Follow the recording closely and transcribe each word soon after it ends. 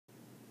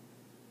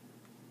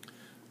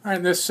All right,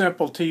 in this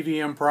simple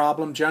TVM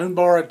problem, Joan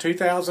borrowed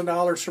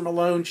 $2,000 from a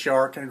loan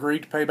shark and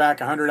agreed to pay back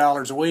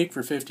 $100 a week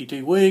for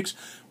 52 weeks.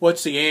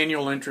 What's the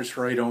annual interest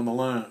rate on the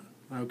loan?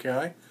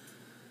 Okay,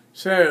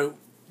 so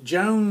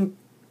Joan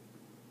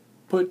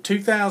put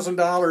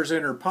 $2,000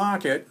 in her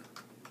pocket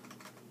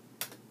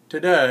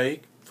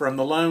today from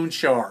the loan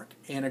shark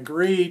and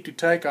agreed to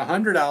take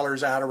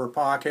 $100 out of her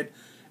pocket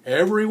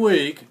every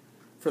week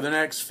for the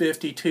next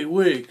 52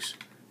 weeks,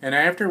 and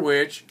after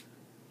which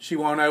she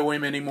won't owe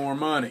him any more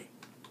money.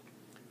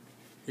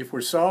 If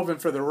we're solving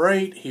for the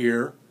rate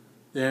here,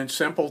 then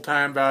simple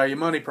time value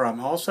money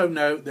problem. Also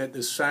note that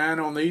the sign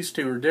on these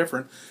two are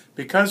different.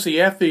 Because the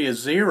FV is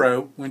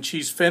 0, when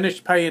she's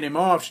finished paying him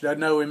off, she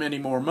doesn't owe him any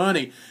more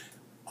money.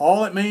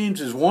 All it means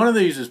is one of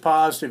these is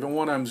positive and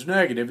one of them is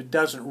negative. It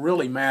doesn't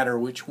really matter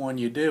which one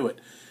you do it.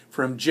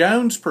 From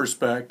Joan's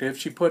perspective,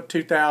 she put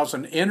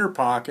 $2,000 in her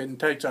pocket and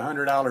takes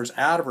 $100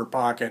 out of her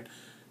pocket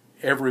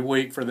every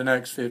week for the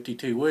next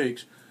 52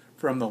 weeks.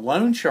 From the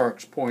loan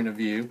shark's point of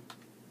view,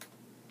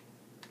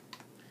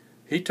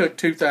 he took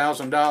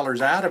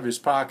 $2,000 out of his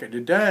pocket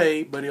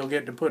today, but he'll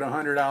get to put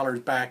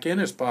 $100 back in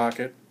his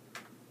pocket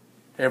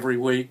every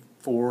week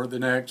for the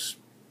next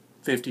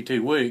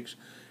 52 weeks.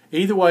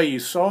 Either way you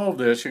solve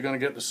this, you're going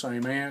to get the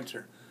same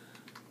answer.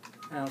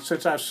 Now,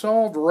 since I've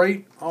solved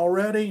rate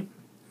already,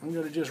 I'm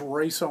going to just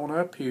race on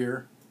up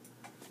here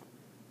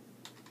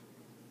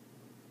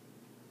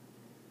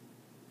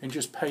and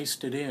just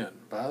paste it in.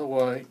 By the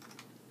way,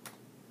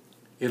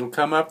 it'll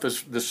come up the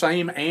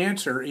same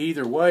answer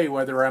either way,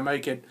 whether I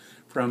make it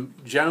from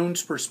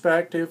Joan's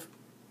perspective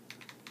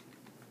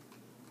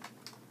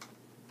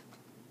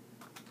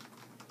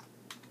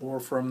or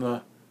from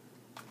the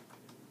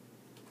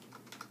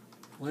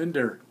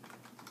lender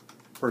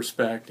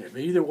perspective.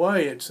 Either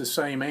way, it's the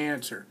same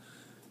answer.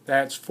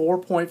 That's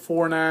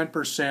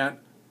 4.49%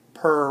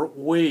 per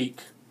week.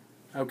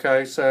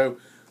 Okay, so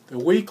the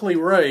weekly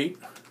rate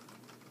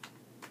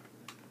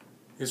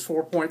is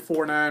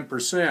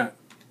 4.49%.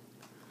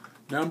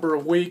 Number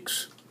of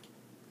weeks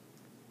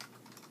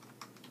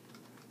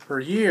per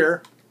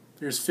year,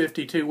 there's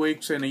 52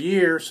 weeks in a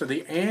year, so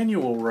the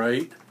annual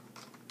rate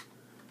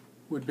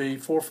would be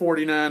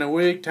 $449 a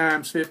week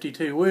times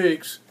 52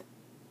 weeks,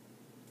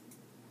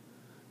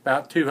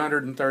 about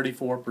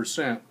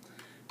 234%.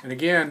 And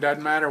again,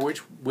 doesn't matter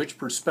which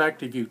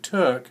perspective you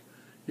took,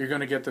 you're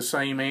going to get the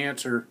same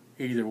answer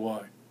either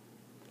way.